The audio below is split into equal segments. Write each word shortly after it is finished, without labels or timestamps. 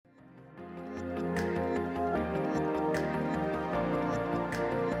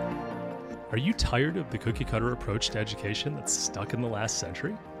Are you tired of the cookie-cutter approach to education that's stuck in the last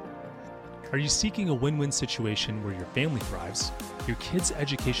century? Are you seeking a win-win situation where your family thrives, your kid's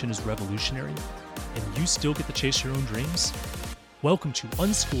education is revolutionary, and you still get to chase your own dreams? Welcome to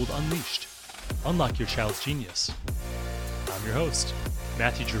Unschooled Unleashed. Unlock your child's genius. I'm your host,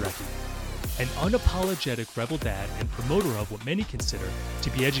 Matthew Jarecki, an unapologetic rebel dad and promoter of what many consider to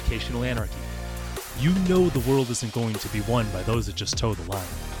be educational anarchy. You know the world isn't going to be won by those that just toe the line.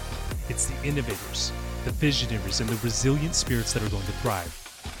 It's the innovators, the visionaries, and the resilient spirits that are going to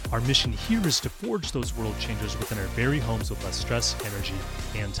thrive. Our mission here is to forge those world changers within our very homes with less stress, energy,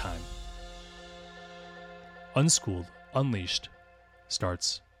 and time. Unschooled, Unleashed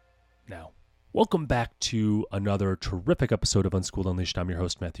starts now. Welcome back to another terrific episode of Unschooled Unleashed. I'm your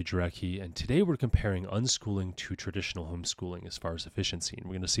host, Matthew Jarecki, and today we're comparing unschooling to traditional homeschooling as far as efficiency, and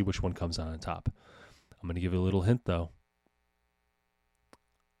we're going to see which one comes out on top. I'm going to give you a little hint, though.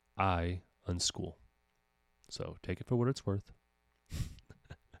 I unschool. So take it for what it's worth.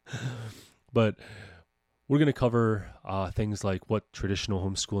 But we're going to cover things like what traditional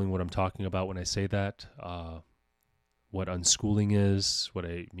homeschooling, what I'm talking about when I say that, what unschooling is, what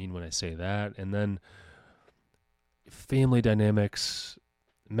I mean when I say that, and then family dynamics,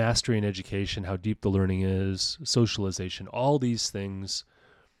 mastery in education, how deep the learning is, socialization, all these things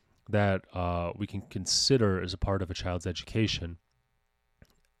that we can consider as a part of a child's education.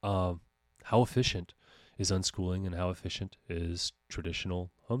 How efficient is unschooling and how efficient is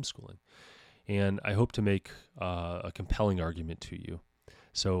traditional homeschooling? And I hope to make a compelling argument to you.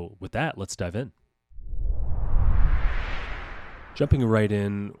 So with that, let's dive in. Jumping right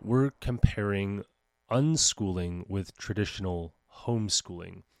in, we're comparing unschooling with traditional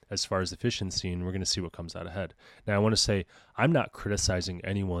homeschooling as far as efficiency, and we're going to see what comes out ahead. Now, I want to say I'm not criticizing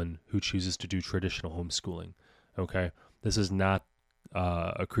anyone who chooses to do traditional homeschooling, okay? This is not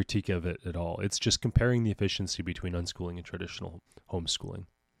a critique of it at all. It's just comparing the efficiency between unschooling and traditional homeschooling.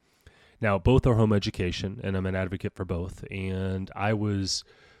 Now, both are home education, and I'm an advocate for both, and I was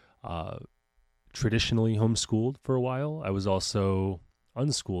traditionally homeschooled for a while. I was also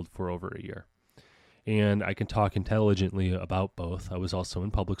unschooled for over a year. And I can talk intelligently about both. I was also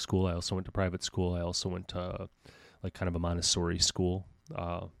in public school. I also went to private school. I also went to like kind of a Montessori school,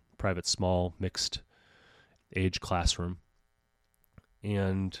 private, small, mixed age classroom.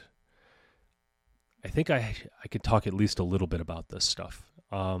 And I think I could talk at least a little bit about this stuff.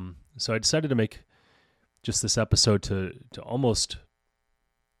 So I decided to make just this episode to almost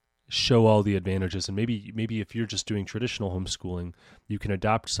show all the advantages. And maybe if you're just doing traditional homeschooling, you can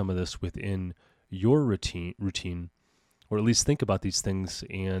adopt some of this within your routine, or at least think about these things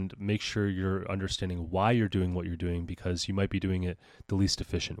and make sure you're understanding why you're doing what you're doing, because you might be doing it the least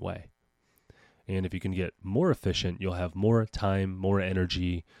efficient way. And if you can get more efficient, you'll have more time, more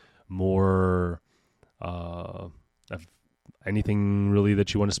energy, more anything really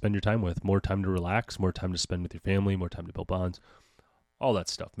that you want to spend your time with, more time to relax, more time to spend with your family, more time to build bonds, all that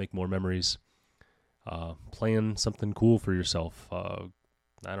stuff. Make more memories, plan something cool for yourself.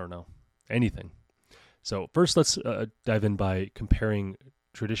 I don't know, anything. So first, let's dive in by comparing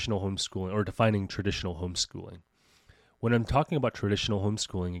traditional homeschooling or defining traditional homeschooling. When I'm talking about traditional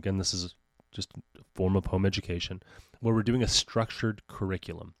homeschooling, again, this is just a form of home education where we're doing a structured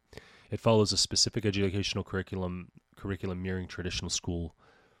curriculum. It follows a specific educational curriculum mirroring traditional school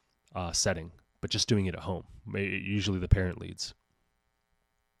setting, but just doing it at home. Usually the parent leads.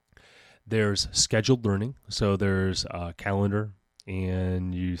 There's scheduled learning, so there's a calendar,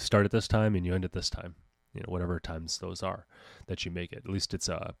 and you start at this time and you end at this time, whatever times those are that you make it. At least it's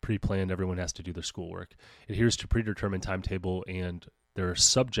pre-planned. Everyone has to do their schoolwork. It adheres to predetermined timetable, and there are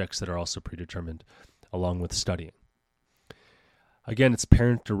subjects that are also predetermined along with studying. Again, it's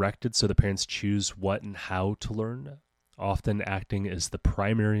parent-directed, so the parents choose what and how to learn, often acting as the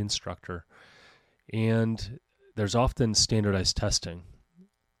primary instructor. And there's often standardized testing,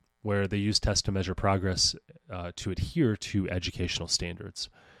 where they use tests to measure progress to adhere to educational standards.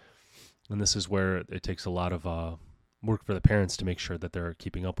 And this is where it takes a lot of work for the parents to make sure that they're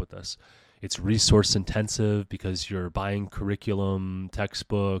keeping up with this. It's resource intensive because you're buying curriculum,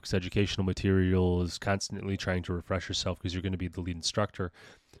 textbooks, educational materials, constantly trying to refresh yourself because you're going to be the lead instructor.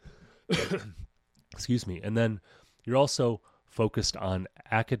 Excuse me. And then you're also focused on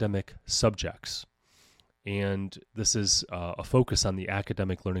academic subjects. And this is a focus on the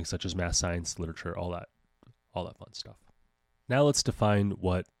academic learning such as math, science, literature, all that fun stuff. Now let's define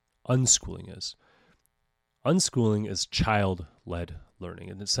what unschooling is. Unschooling is child-led learning,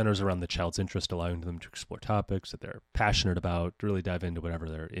 and it centers around the child's interest, allowing them to explore topics that they're passionate about, to really dive into whatever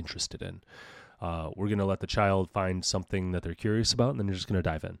they're interested in. We're going to let the child find something that they're curious about, and then you're just going to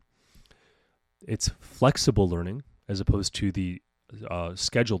dive in. It's flexible learning as opposed to the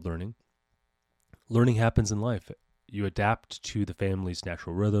scheduled learning. Learning happens in life. You adapt to the family's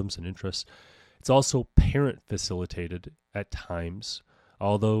natural rhythms and interests. It's also parent facilitated at times,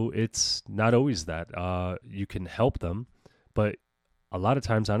 although it's not always that. You can help them, but a lot of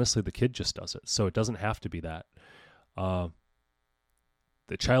times, honestly, the kid just does it. So it doesn't have to be that. The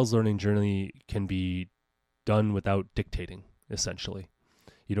child's learning journey can be done without dictating, essentially.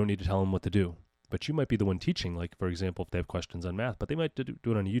 You don't need to tell them what to do, but you might be the one teaching, like, for example, if they have questions on math, but they might do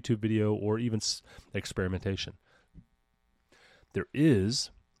it on a YouTube video or even experimentation. There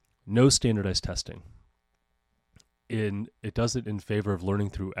is no standardized testing. It does it in favor of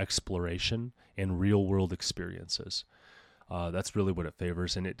learning through exploration and real-world experiences. That's really what it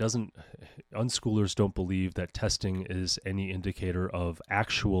favors, and it doesn't. Unschoolers don't believe that testing is any indicator of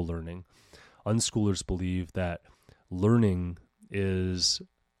actual learning. Unschoolers believe that learning is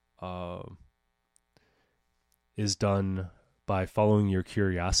done by following your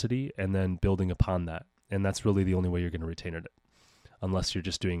curiosity and then building upon that, and that's really the only way you're going to retain it, unless you're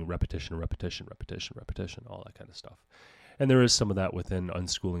just doing repetition, all that kind of stuff. And there is some of that within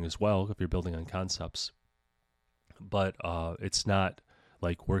unschooling as well, if you're building on concepts. But it's not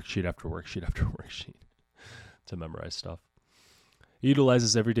like worksheet after worksheet after worksheet to memorize stuff. It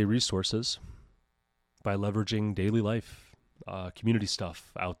utilizes everyday resources by leveraging daily life, community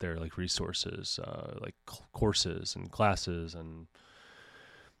stuff out there, like resources, like courses and classes and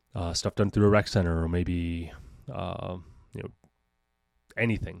stuff done through a rec center, or maybe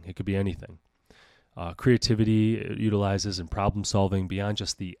anything. It could be anything. Creativity it utilizes in problem solving beyond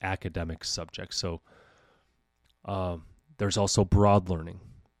just the academic subject. So there's also broad learning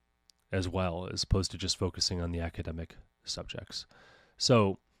as well, as opposed to just focusing on the academic subjects.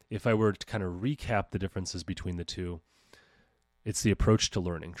 So if I were to kind of recap the differences between the two, it's the approach to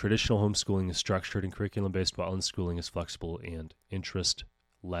learning. Traditional homeschooling is structured and curriculum-based, while unschooling is flexible and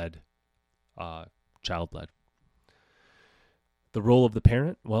interest-led, child-led. The role of the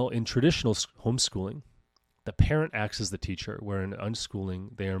parent? Well, in traditional homeschooling, the parent acts as the teacher, where in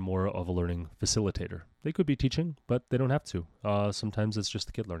unschooling, they are more of a learning facilitator. They could be teaching, but they don't have to. Sometimes it's just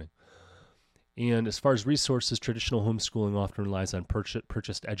the kid learning. And as far as resources, traditional homeschooling often relies on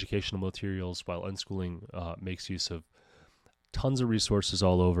purchased educational materials, while unschooling makes use of tons of resources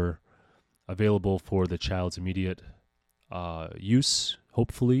all over, available for the child's immediate use,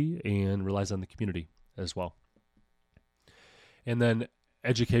 hopefully, and relies on the community as well. And then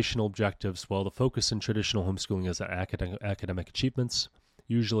educational objectives, well, the focus in traditional homeschooling is on academic achievements,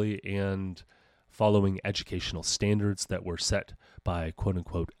 usually, and following educational standards that were set by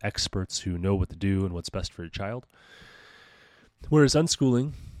quote-unquote experts who know what to do and what's best for your child. Whereas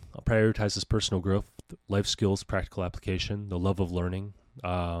unschooling prioritizes personal growth, life skills, practical application, the love of learning,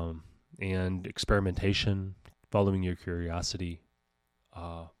 and experimentation, following your curiosity,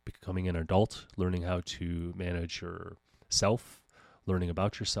 becoming an adult, learning how to manage yourself, learning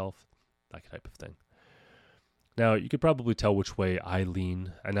about yourself, that type of thing. Now, you could probably tell which way I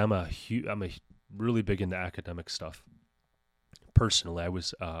lean, and I'm really big into academic stuff. Personally, I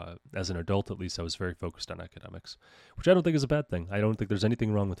was, as an adult at least, I was very focused on academics, which I don't think is a bad thing. I don't think there's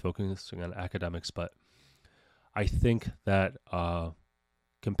anything wrong with focusing on academics, but I think that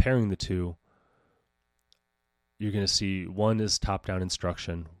comparing the two, you're going to see one is top-down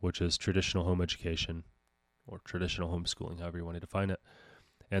instruction, which is traditional home education or traditional homeschooling, however you want to define it.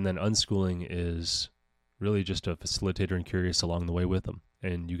 And then unschooling is really just a facilitator and curious along the way with them.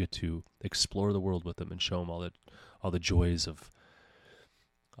 And you get to explore the world with them and show them all the joys of,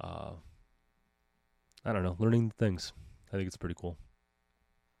 learning things. I think it's pretty cool.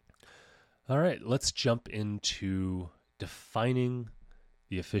 All right, let's jump into defining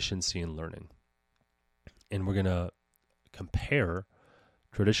the efficiency in learning. And we're going to compare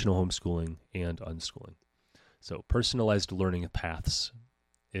traditional homeschooling and unschooling. So personalized learning paths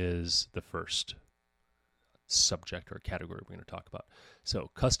is the first subject or category we're going to talk about. So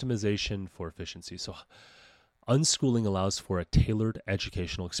customization for efficiency. So unschooling allows for a tailored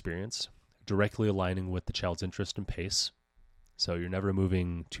educational experience, directly aligning with the child's interest and pace. So you're never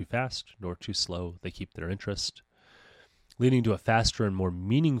moving too fast nor too slow. They keep their interest, leading to a faster and more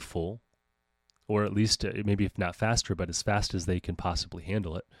meaningful, or at least maybe if not faster, but as fast as they can possibly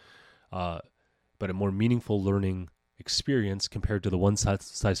handle it, but a more meaningful learning experience compared to the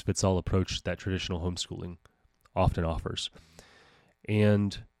one-size-fits-all approach that traditional homeschooling often offers.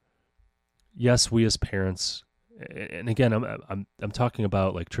 And yes, we as parents, and again, I'm talking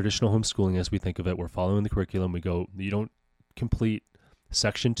about like traditional homeschooling as we think of it. We're following the curriculum. You don't complete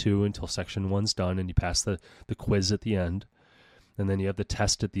section 2 until section 1's done, and you pass the quiz at the end. and then you have the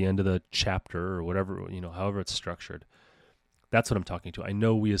test at the end of the chapter or whatever, however it's structured. That's what I'm talking to. I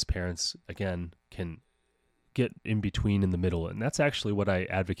know we as parents, again, can get in between in the middle, and that's actually what I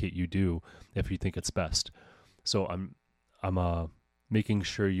advocate you do if you think it's best. So I'm making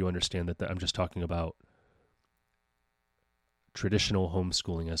sure you understand that I'm just talking about traditional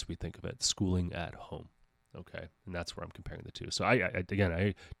homeschooling as we think of it, schooling at home. Okay, and that's where I'm comparing the two. So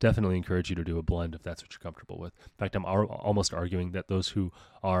I definitely encourage you to do a blend if that's what you're comfortable with. In fact, I'm almost arguing that those who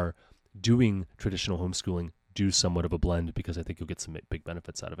are doing traditional homeschooling do somewhat of a blend, because I think you'll get some big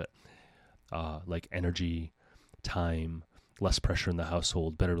benefits out of it, like energy, time, less pressure in the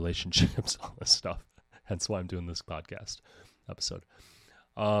household, better relationships, all this stuff. Hence why I'm doing this podcast episode.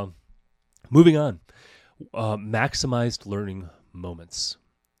 Moving on, maximized learning moments.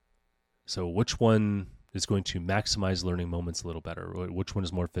 So which one is going to maximize learning moments a little better? Which one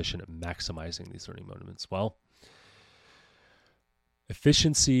is more efficient at maximizing these learning moments? Well,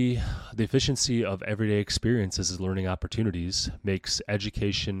 the efficiency of everyday experiences as learning opportunities makes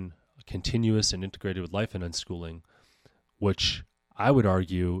education continuous and integrated with life in unschooling, which I would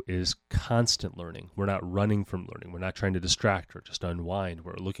argue is constant learning. We're not running from learning. We're not trying to distract or just unwind.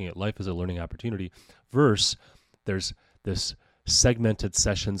 We're looking at life as a learning opportunity, versus there's this segmented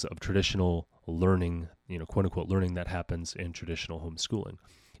sessions of traditional learning, quote unquote learning, that happens in traditional homeschooling.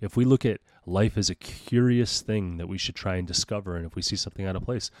 If we look at life as a curious thing that we should try and discover, and if we see something out of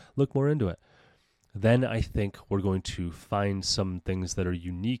place, look more into it, then I think we're going to find some things that are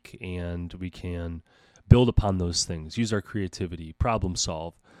unique, and we can build upon those things, use our creativity, problem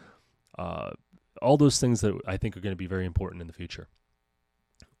solve, all those things that I think are going to be very important in the future.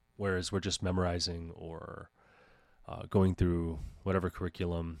 Whereas we're just memorizing or going through whatever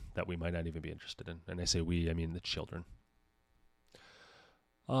curriculum that we might not even be interested in. And I say we, I mean the children.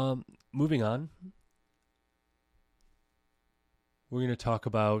 Moving on, we're going to talk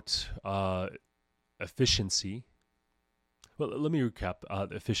about efficiency. Well, let me recap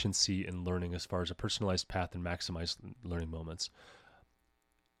efficiency in learning as far as a personalized path and maximized learning moments.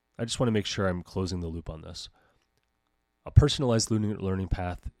 I just want to make sure I'm closing the loop on this. A personalized learning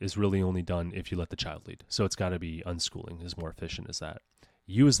path is really only done if you let the child lead. So it's got to be unschooling is more efficient as that.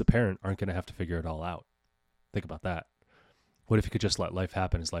 You as the parent aren't going to have to figure it all out. Think about that. What if you could just let life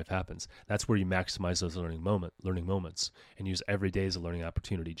happen as life happens? That's where you maximize those learning moments and use every day as a learning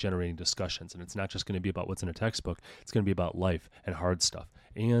opportunity, generating discussions. And it's not just going to be about what's in a textbook. It's going to be about life and hard stuff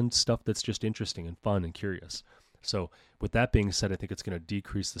and stuff that's just interesting and fun and curious. So with that being said, I think it's going to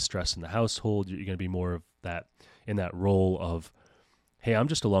decrease the stress in the household. You're going to be more of that in that role of, hey, I'm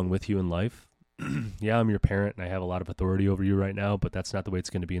just along with you in life. Yeah, I'm your parent and I have a lot of authority over you right now, but that's not the way it's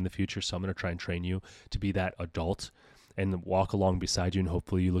going to be in the future. So I'm going to try and train you to be that adult and walk along beside you. And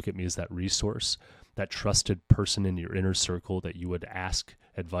hopefully you look at me as that resource, that trusted person in your inner circle that you would ask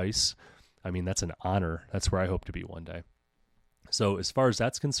advice. I mean, that's an honor. That's where I hope to be one day. So as far as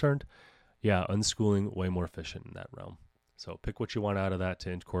that's concerned, yeah, unschooling, way more efficient in that realm. So pick what you want out of that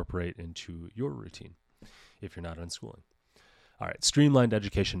to incorporate into your routine if you're not unschooling. All right, streamlined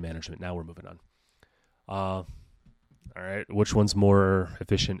education management. Now we're moving on. All right, which one's more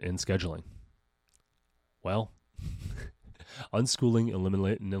efficient in scheduling? Well, unschooling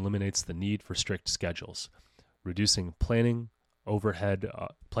eliminates the need for strict schedules, reducing planning overhead,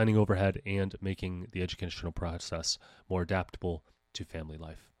 and making the educational process more adaptable to family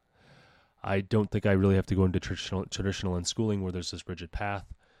life. I don't think I really have to go into traditional unschooling where there's this rigid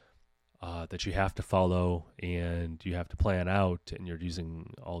path that you have to follow and you have to plan out, and you're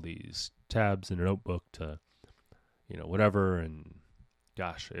using all these tabs in a notebook to, whatever. And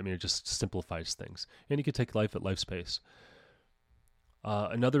gosh, I mean, it just simplifies things. And you can take life at life's pace.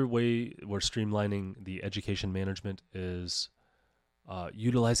 Another way we're streamlining the education management is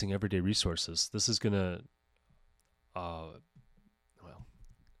utilizing everyday resources. This is going to,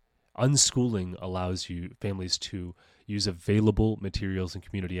 unschooling allows families to use available materials and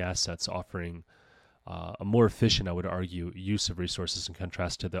community assets, offering a more efficient, I would argue, use of resources in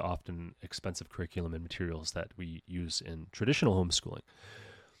contrast to the often expensive curriculum and materials that we use in traditional homeschooling.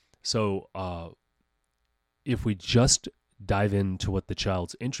 So if we just dive into what the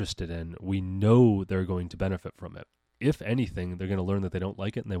child's interested in, we know they're going to benefit from it. If anything, they're going to learn that they don't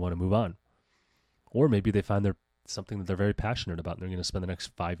like it and they want to move on. Or maybe they find something that they're very passionate about and they're going to spend the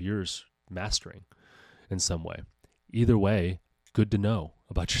next 5 years mastering in some way. Either way, good to know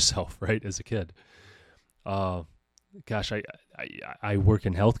about yourself, right, as a kid. Gosh, I work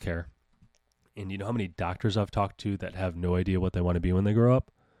in healthcare, and you know how many doctors I've talked to that have no idea what they want to be when they grow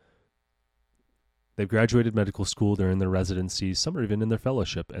up? They've graduated medical school, they're in their residency, some are even in their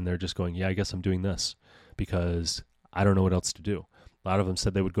fellowship, and they're just going, yeah, I guess I'm doing this because I don't know what else to do. A lot of them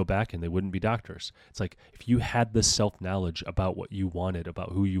said they would go back and they wouldn't be doctors. It's like, if you had the self-knowledge about what you wanted,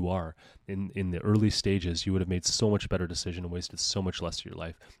 about who you are in the early stages, you would have made so much better decision and wasted so much less of your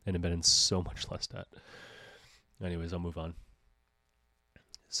life and have been in so much less debt. Anyways, I'll move on.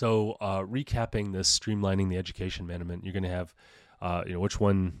 So recapping this, streamlining the education management, you're going to have, which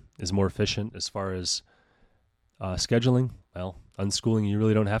one is more efficient as far as scheduling? Well, unschooling, you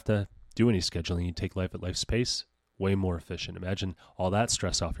really don't have to do any scheduling. You take life at life's pace. Way more efficient. Imagine all that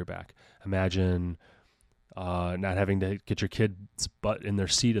stress off your back. Imagine not having to get your kid's butt in their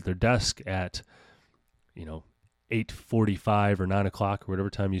seat at their desk at 8:45 or 9 o'clock or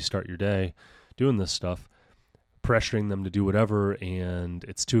whatever time you start your day doing this stuff, pressuring them to do whatever, and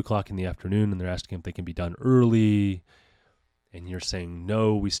it's 2 o'clock in the afternoon and they're asking if they can be done early, and you're saying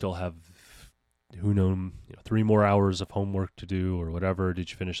no, we still have 3 more hours of homework to do or whatever. Did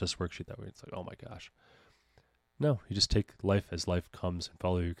you finish this worksheet that way? It's like, oh my gosh. No, you just take life as life comes and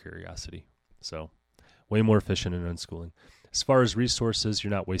follow your curiosity. So way more efficient in unschooling. As far as resources,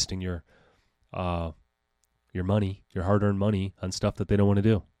 you're not wasting your money, your hard-earned money, on stuff that they don't want to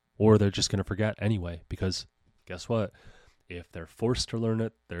do, or they're just going to forget anyway, because guess what? If they're forced to learn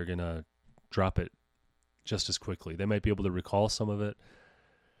it, they're going to drop it just as quickly. They might be able to recall some of it,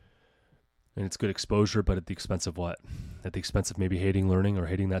 and it's good exposure, but at the expense of what? At the expense of maybe hating learning or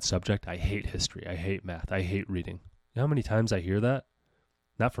hating that subject. I hate history. I hate math. I hate reading. You know how many times I hear that?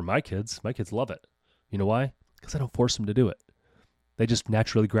 Not from my kids. My kids love it. You know why? Because I don't force them to do it. They just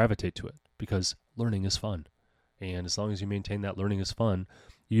naturally gravitate to it because learning is fun. And as long as you maintain that learning is fun,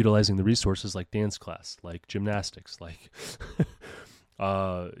 utilizing the resources like dance class, like gymnastics, like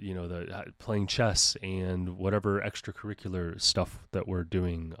playing chess and whatever extracurricular stuff that we're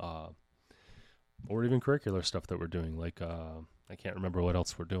doing, or even curricular stuff that we're doing, like I can't remember what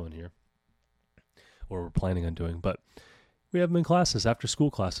else we're doing here, or we're planning on doing, but we have them in classes, after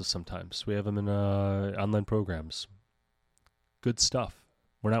school classes sometimes. We have them in online programs. Good stuff.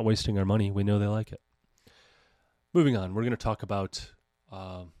 We're not wasting our money. We know they like it. Moving on, we're going to talk about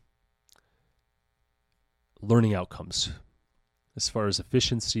learning outcomes. As far as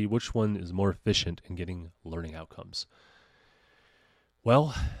efficiency, which one is more efficient in getting learning outcomes?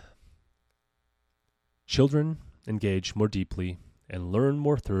 Well, children engage more deeply and learn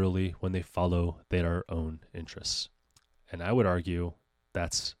more thoroughly when they follow their own interests. And I would argue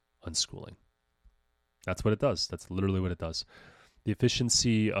that's unschooling. That's what it does. That's literally what it does. The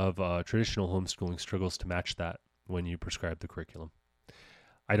efficiency of traditional homeschooling struggles to match that when you prescribe the curriculum.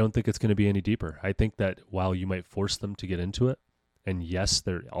 I don't think it's going to be any deeper. I think that while you might force them to get into it, and yes,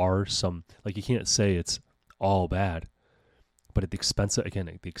 there are some, like, you can't say it's all bad, but at the expense of, again,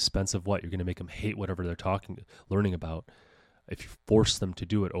 at the expense of what? You're going to make them hate whatever they're learning about if you force them to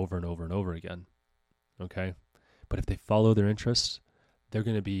do it over and over and over again. Okay? But if they follow their interests, they're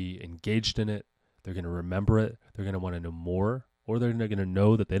going to be engaged in it. They're going to remember it. They're going to want to know more, or they're going to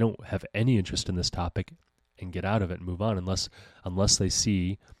know that they don't have any interest in this topic and get out of it and move on unless they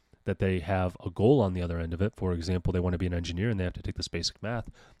see that they have a goal on the other end of it. For example, they want to be an engineer and they have to take this basic math.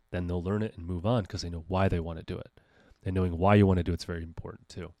 Then they'll learn it and move on because they know why they want to do it. And knowing why you want to do it's very important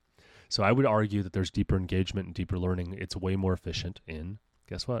too. So I would argue that there's deeper engagement and deeper learning. It's way more efficient in,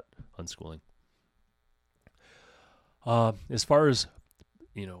 guess what? Unschooling. As far as,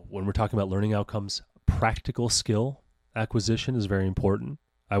 when we're talking about learning outcomes, practical skill acquisition is very important.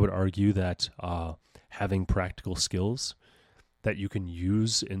 I would argue that having practical skills that you can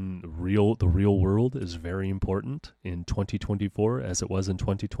use in the real world is very important in 2024 as it was in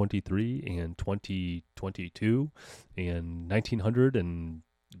 2023 and 2022 and 1900 and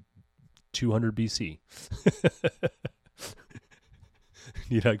 200 BC.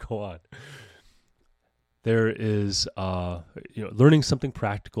 Need I go on? There is, learning something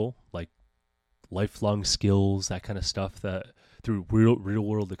practical like lifelong skills, that kind of stuff that through real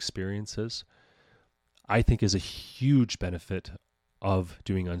world experiences, I think is a huge benefit of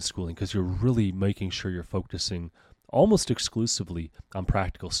doing unschooling because you're really making sure you're focusing almost exclusively on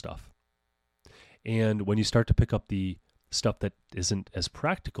practical stuff. And when you start to pick up the stuff that isn't as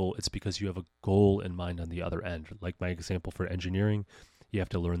practical, it's because you have a goal in mind on the other end. Like my example for engineering, you have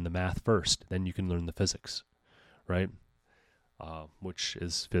to learn the math first, then you can learn the physics, right? Which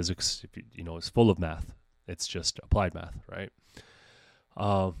is physics, is full of math. It's just applied math, right?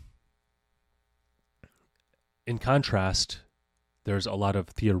 In contrast, there's a lot of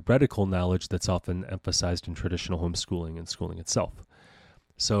theoretical knowledge that's often emphasized in traditional homeschooling and schooling itself.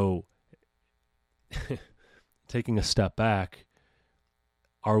 So taking a step back,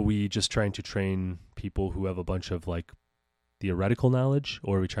 are we just trying to train people who have a bunch of theoretical knowledge,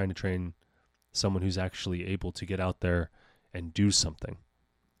 or are we trying to train someone who's actually able to get out there and do something.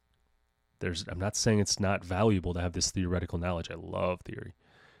 I'm not saying it's not valuable to have this theoretical knowledge. I love theory.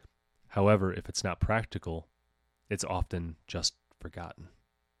 However, if it's not practical, it's often just forgotten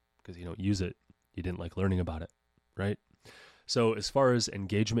because you don't use it. You didn't like learning about it, right? So as far as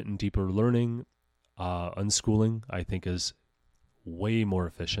engagement in deeper learning, unschooling, I think, is way more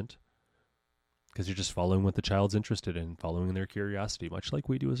efficient because you're just following what the child's interested in, following their curiosity, much like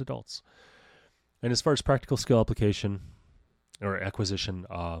we do as adults. And as far as practical skill application or acquisition,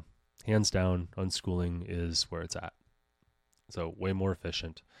 hands down, unschooling is where it's at. So way more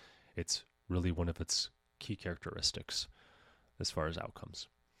efficient. It's really one of its key characteristics as far as outcomes.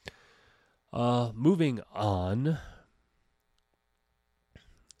 Moving on,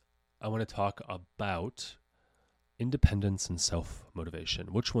 I want to talk about independence and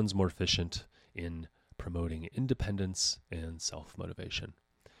self-motivation. Which one's more efficient in promoting independence and self-motivation?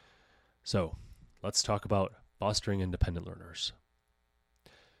 So let's talk about fostering independent learners.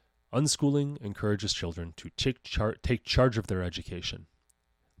 Unschooling encourages children to take charge of their education,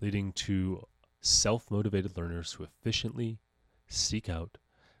 leading to self-motivated learners who efficiently seek out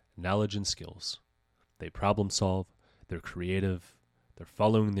knowledge and skills. They problem solve, they're creative, they're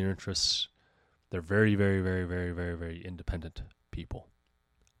following their interests. They're very, very, very, very, very, very independent people.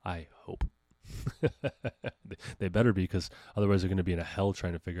 I hope. They better be, because otherwise they're going to be in a hell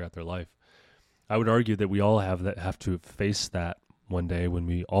trying to figure out their life. I would argue that we all have to face that one day when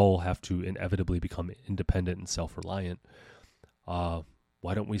we all have to inevitably become independent and self-reliant. Why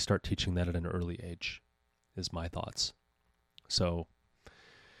don't we start teaching that at an early age, is my thoughts. So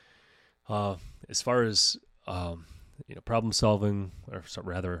as far as problem solving, or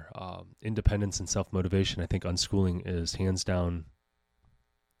rather independence and self-motivation, I think unschooling is hands down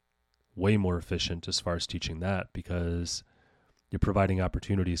way more efficient as far as teaching that, because you're providing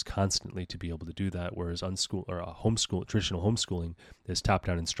opportunities constantly to be able to do that, whereas traditional homeschooling is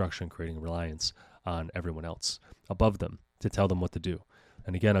top-down instruction, creating reliance on everyone else above them to tell them what to do.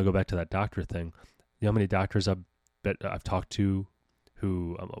 And again, I'll go back to that doctor thing. You know how many doctors I've talked to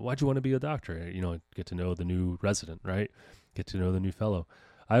who, why'd you want to be a doctor? Get to know the new resident, right? Get to know the new fellow.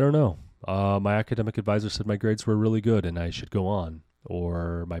 I don't know. My academic advisor said my grades were really good and I should go on.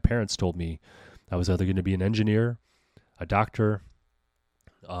 Or my parents told me I was either going to be an engineer, a doctor,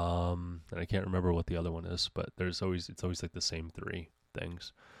 and I can't remember what the other one is, but it's always like the same three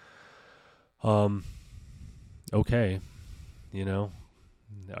things. Okay.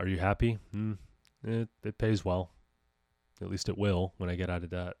 Are you happy? It pays well. At least it will when I get out of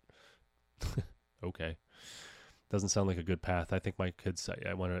debt. Okay. Doesn't sound like a good path. I think my kids,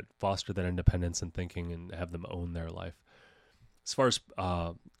 I want to foster that independence and thinking and have them own their life. As far as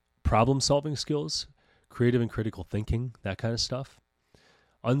problem-solving skills, creative and critical thinking, that kind of stuff,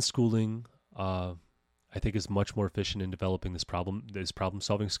 unschooling, I think, is much more efficient in developing these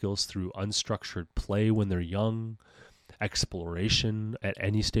problem-solving skills through unstructured play when they're young, exploration at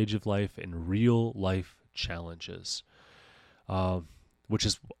any stage of life, and real-life challenges. Which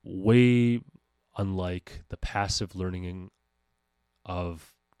is way unlike the passive learning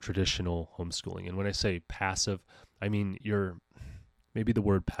of traditional homeschooling. And when I say passive, I mean maybe the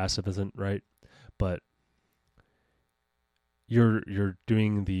word passive isn't right, but you're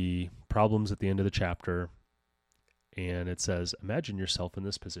doing the problems at the end of the chapter, and it says, imagine yourself in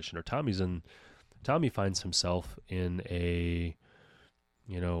this position. Or Tommy finds himself in a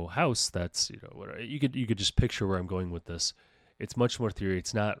house that's you could just picture where I'm going with this. It's much more theory.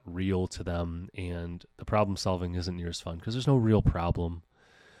 It's not real to them, and the problem solving isn't near as fun because there's no real problem.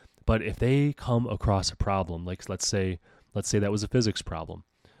 But if they come across a problem, like let's say that was a physics problem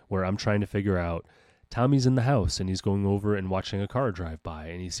where I'm trying to figure out, Tommy's in the house and he's going over and watching a car drive by,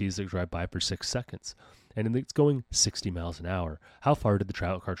 and he sees it drive by for 6 seconds, and it's going 60 miles an hour. How far did the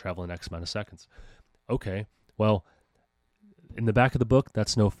car travel in X amount of seconds? Okay, well, in the back of the book,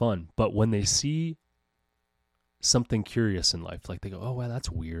 that's no fun. But when they see something curious in life, like they go, oh, wow, that's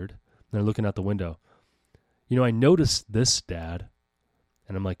weird. And they're looking out the window. I noticed this, Dad.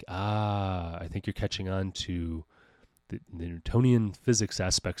 And I'm like, I think you're catching on to the Newtonian physics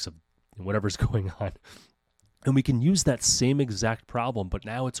aspects of whatever's going on. And we can use that same exact problem, but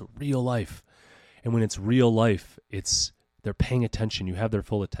now it's real life. And when it's real life, they're paying attention. You have their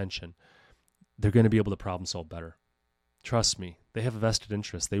full attention. They're going to be able to problem solve better. Trust me, they have a vested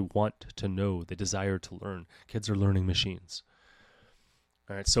interest. They want to know. They desire to learn. Kids are learning machines.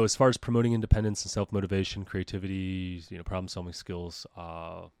 All right, so as far as promoting independence and self-motivation, creativity, problem-solving skills,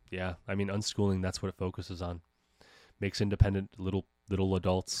 unschooling, that's what it focuses on. Makes independent little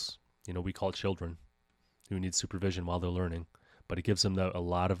adults, we call children, who need supervision while they're learning. but it gives them a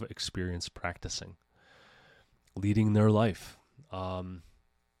lot of experience practicing, leading their life,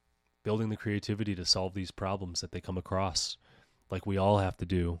 building the creativity to solve these problems that they come across, like we all have to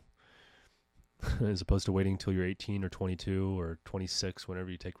do, as opposed to waiting until you're 18 or 22 or 26, whenever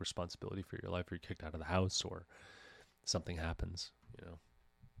you take responsibility for your life, or you're kicked out of the house or something happens.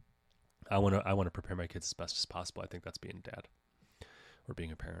 I want to prepare my kids as best as possible. I think that's being a dad or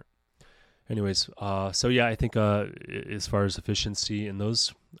being a parent. Anyways, so yeah, I think as far as efficiency in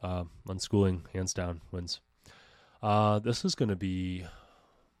those, unschooling hands down wins. This is going to be,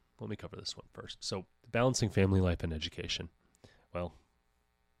 let me cover this one first. So balancing family life and education. Well,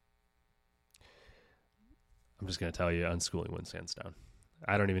 I'm just going to tell you, unschooling wins hands down.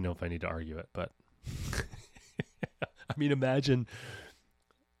 I don't even know if I need to argue it, but I mean, imagine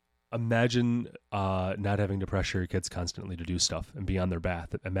not having to pressure your kids constantly to do stuff and be on their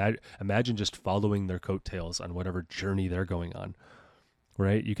path. Imagine just following their coattails on whatever journey they're going on,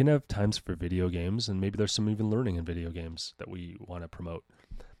 right? You can have times for video games, and maybe there's some even learning in video games that we want to promote,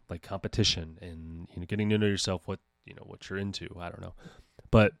 like competition and getting to know yourself, what you're into. I don't know,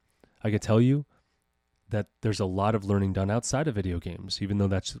 but I could tell you that there's a lot of learning done outside of video games, even though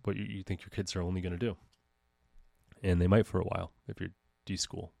that's what you think your kids are only going to do, and they might for a while if you're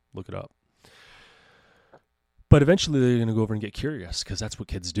D-school. Look it up. But eventually they're going to go over and get curious, because that's what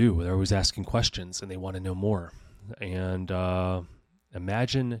kids do. They're always asking questions and they want to know more. And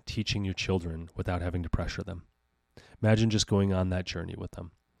imagine teaching your children without having to pressure them. Imagine just going on that journey with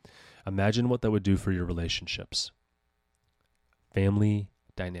them. Imagine what that would do for your relationships. Family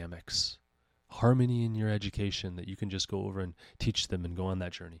dynamics. Harmony in your education, that you can just go over and teach them and go on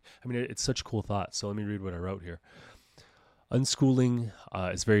that journey. I mean, it's such a cool thought. So let me read what I wrote here. Unschooling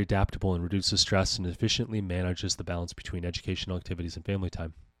is very adaptable and reduces stress and efficiently manages the balance between educational activities and family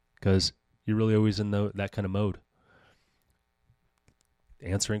time, because you're really always in that kind of mode.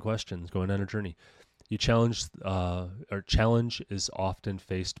 Answering questions, going on a journey. Challenge is often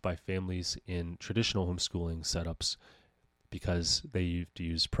faced by families in traditional homeschooling setups, because they have to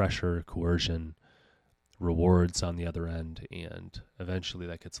use pressure, coercion, rewards on the other end, and eventually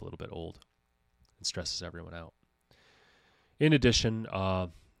that gets a little bit old and stresses everyone out. In addition,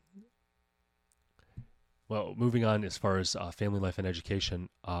 moving on as far as family life and education,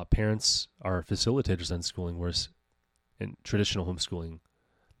 parents are facilitators in schooling, whereas in traditional homeschooling,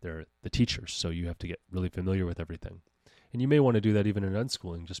 they're the teachers. So you have to get really familiar with everything. And you may want to do that even in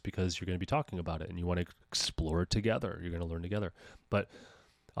unschooling, just because you're going to be talking about it and you want to explore it together. You're going to learn together. But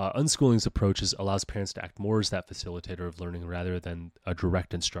unschooling's approach allows parents to act more as that facilitator of learning rather than a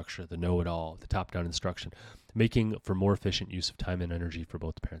direct instructor, the know-it-all, the top-down instruction, making for more efficient use of time and energy for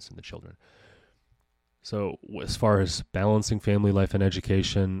both the parents and the children. So as far as balancing family life and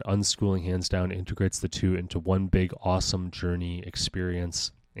education, unschooling hands down integrates the two into one big awesome journey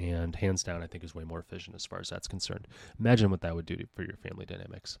experience, and hands down I think is way more efficient as far as that's concerned. Imagine what that would do for your family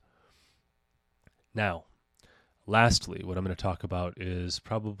dynamics. Now, lastly, what I'm going to talk about is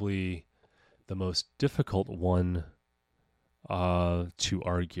probably the most difficult one to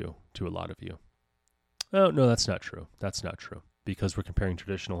argue to a lot of you. Oh, no, that's not true. That's not true, because we're comparing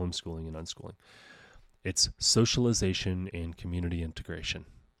traditional homeschooling and unschooling. It's socialization and community integration.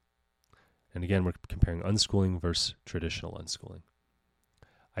 And again, we're comparing unschooling versus traditional unschooling.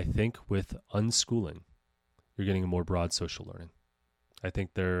 I think with unschooling, you're getting a more broad social learning. I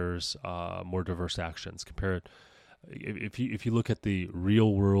think there's more diverse actions. Compare it. If you look at the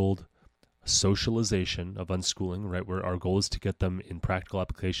real world socialization of unschooling, right, where our goal is to get them in practical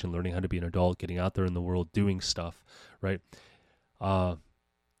application, learning how to be an adult, getting out there in the world, doing stuff, right?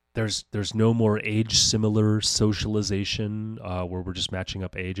 There's no more age similar socialization where we're just matching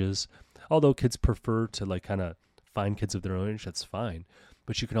up ages. Although kids prefer to like kind of find kids of their own age, that's fine.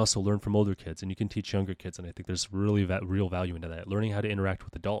 But you can also learn from older kids, and you can teach younger kids, and I think there's really real value into that. Learning how to interact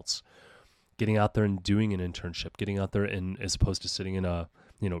with adults, getting out there and doing an internship, getting out there and as opposed to sitting in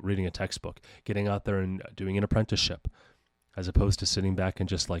reading a textbook, getting out there and doing an apprenticeship, as opposed to sitting back and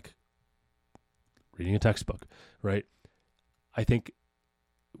just like reading a textbook, right? I think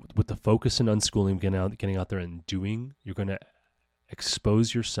with the focus in unschooling, getting out there and doing, you're going to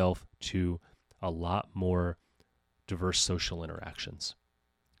expose yourself to a lot more diverse social interactions.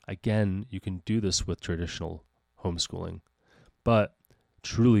 Again, you can do this with traditional homeschooling, but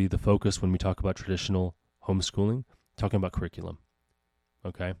truly the focus when we talk about traditional homeschooling, talking about curriculum,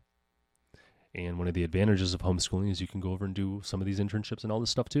 okay? And one of the advantages of homeschooling is you can go over and do some of these internships and all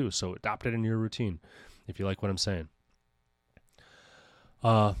this stuff too, so adopt it in your routine if you like what I'm saying.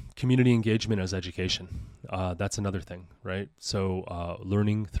 Community engagement as education, that's another thing, right? So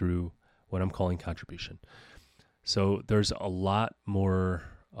learning through what I'm calling contribution. So there's a lot more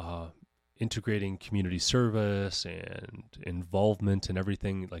integrating community service and involvement and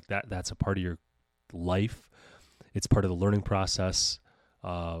everything like that. That's a part of your life. It's part of the learning process.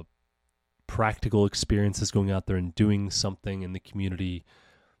 Practical experiences, going out there and doing something in the community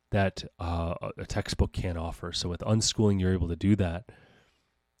that a textbook can't offer. So with Unschooling, you're able to do that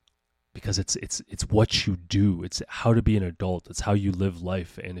because it's what you do. It's how to be an adult. It's how you live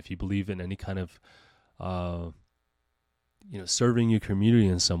life. And if you believe in any kind of serving your community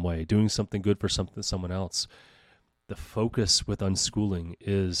in some way, doing something good for someone else, the focus with Unschooling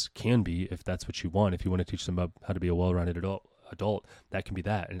can be, if that's what you want, if you want to teach them about how to be a well-rounded adult, that can be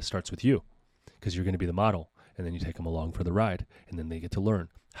that. And it starts with you because you're going to be the model. And then you take them along for the ride. And then they get to learn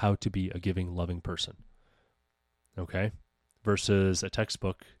how to be a giving, loving person. Okay? Versus a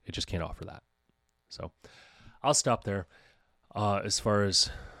textbook, it just can't offer that. So I'll stop there. As far as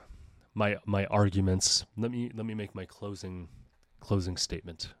my arguments, let me make my closing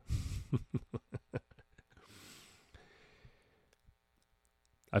statement.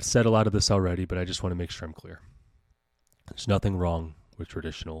 I've said a lot of this already, but I just want to make sure I'm clear. There's nothing wrong with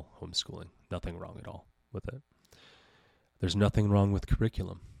traditional homeschooling. Nothing wrong at all with it. There's nothing wrong with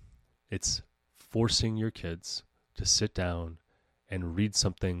curriculum. It's forcing your kids to sit down and read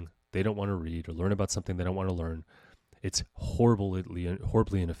something they don't want to read or learn about something they don't want to learn. It's horribly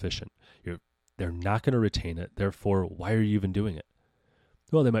inefficient. They're not going to retain it. Therefore, why are you even doing it?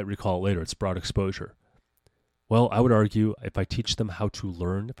 Well, they might recall it later. It's broad exposure. Well, I would argue if I teach them how to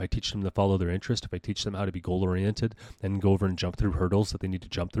learn, if I teach them to follow their interest, if I teach them how to be goal-oriented and go over and jump through hurdles that they need to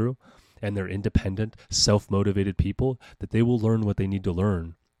jump through, and they're independent, self-motivated people, that they will learn what they need to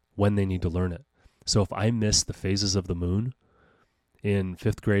learn when they need to learn it. So if I miss the phases of the moon in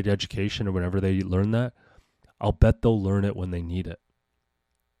 5th grade education or whenever they learn that, I'll bet they'll learn it when they need it,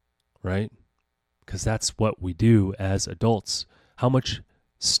 right? Because that's what we do as adults. How much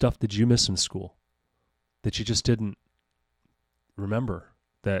stuff did you miss in school that you just didn't remember?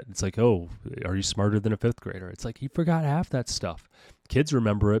 That it's like, oh, are you smarter than a 5th grader? It's like, he forgot half that stuff. Kids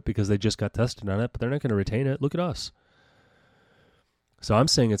remember it because they just got tested on it, but they're not going to retain it. Look at us. So I'm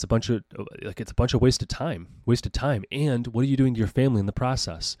saying it's a bunch of wasted time. And what are you doing to your family in the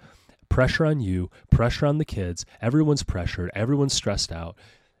process? Pressure on you, pressure on the kids. Everyone's pressured. Everyone's stressed out.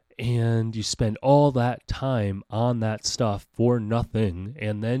 And you spend all that time on that stuff for nothing.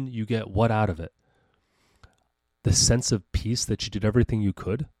 And then you get what out of it? The sense of peace that you did everything you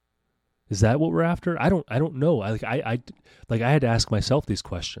could? Is that what we're after? I don't know. I had to ask myself these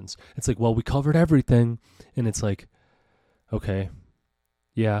questions. It's like, well, we covered everything. And it's like, okay,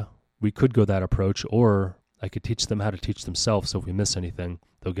 yeah, we could go that approach, or I could teach them how to teach themselves. So if we miss anything,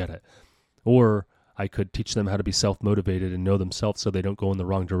 they'll get it. Or I could teach them how to be self-motivated and know themselves so they don't go in the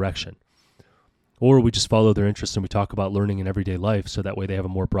wrong direction. Or we just follow their interests and we talk about learning in everyday life so that way they have a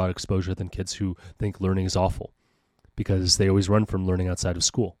more broad exposure than kids who think learning is awful because they always run from learning outside of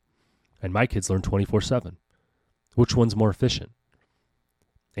school. And my kids learn 24/7. Which one's more efficient?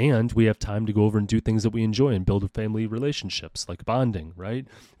 And we have time to go over and do things that we enjoy and build family relationships like bonding, right?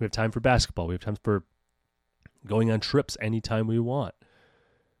 We have time for basketball. We have time for going on trips anytime we want.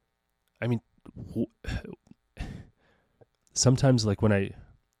 I mean, sometimes like one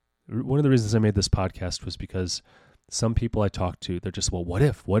of the reasons I made this podcast was because some people I talk to, they're just, well, what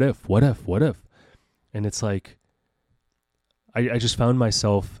if? And it's like, I just found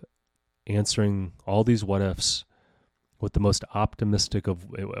myself answering all these what ifs with the most optimistic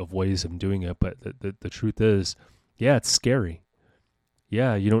of ways of doing it. But the truth is, yeah, it's scary.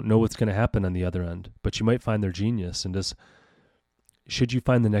 Yeah, you don't know what's going to happen on the other end, but you might find their genius. And should you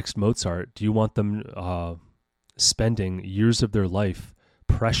find the next Mozart, do you want them spending years of their life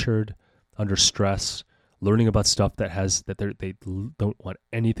pressured, under stress, learning about stuff that they don't want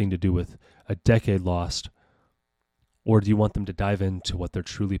anything to do with, a decade lost? Or do you want them to dive into what they're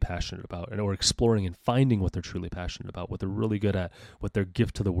truly passionate about, or exploring and finding what they're truly passionate about, what they're really good at, what their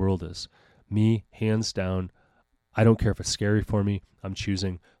gift to the world is? Me, hands down, I don't care if it's scary for me. I'm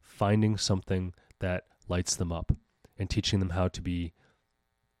choosing finding something that lights them up and teaching them how to be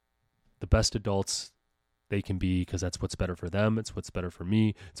the best adults they can be, because that's what's better for them. It's what's better for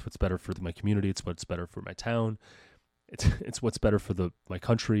me. It's what's better for my community. It's what's better for my town. It's what's better for my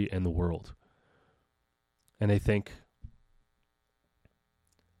country and the world. And I think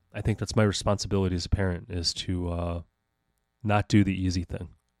that's my responsibility as a parent, is to not do the easy thing,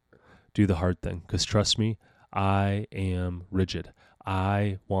 do the hard thing. Because trust me, I am rigid.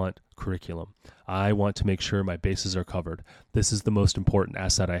 I want curriculum. I want to make sure my bases are covered. This is the most important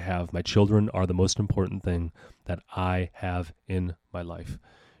asset I have. My children are the most important thing that I have in my life.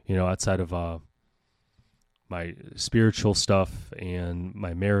 Outside of my spiritual stuff and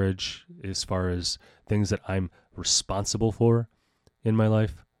my marriage, as far as things that I'm responsible for in my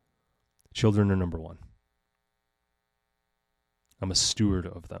life, children are number one. I'm a steward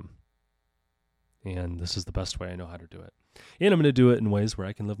of them. And this is the best way I know how to do it. And I'm going to do it in ways where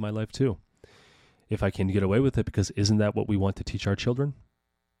I can live my life too. If I can get away with it, because isn't that what we want to teach our children?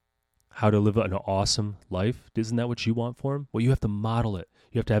 How to live an awesome life? Isn't that what you want for them? Well, you have to model it.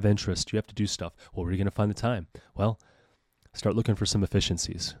 You have to have interest. You have to do stuff. Well, where are you going to find the time? Well, start looking for some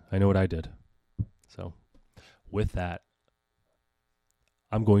efficiencies. I know what I did. So with that,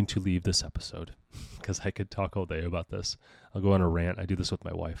 I'm going to leave this episode because I could talk all day about this. I'll go on a rant. I do this with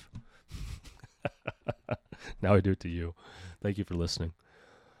my wife. Now I do it to you. Thank you for listening.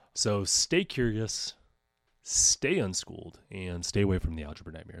 So stay curious, stay unschooled, and stay away from the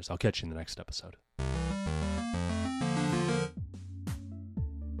algebra nightmares. I'll catch you in the next episode.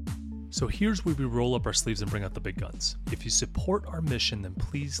 So here's where we roll up our sleeves and bring out the big guns. If you support our mission, then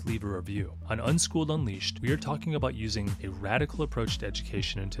please leave a review. On Unschooled Unleashed, we are talking about using a radical approach to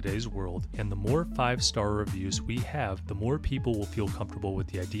education in today's world, and the more 5-star reviews we have, the more people will feel comfortable with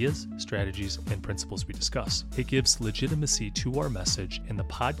the ideas, strategies, and principles we discuss. It gives legitimacy to our message, and the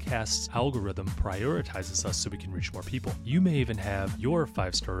podcast's algorithm prioritizes us so we can reach more people. You may even have your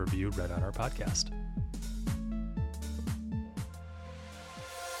 5-star review read on our podcast.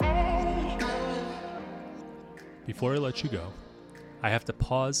 Before I let you go, I have to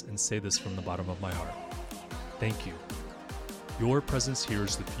pause and say this from the bottom of my heart. Thank you. Your presence here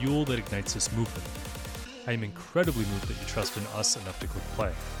is the fuel that ignites this movement. I am incredibly moved that you trust in us enough to click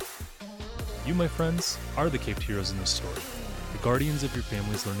play. You, my friends, are the caped heroes in this story, the guardians of your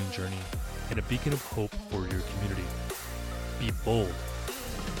family's learning journey, and a beacon of hope for your community. Be bold.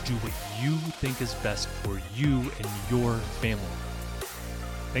 Do what you think is best for you and your family.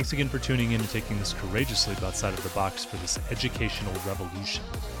 Thanks again for tuning in and taking this courageous leap outside of the box for this educational revolution.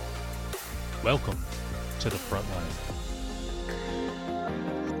 Welcome to the front line.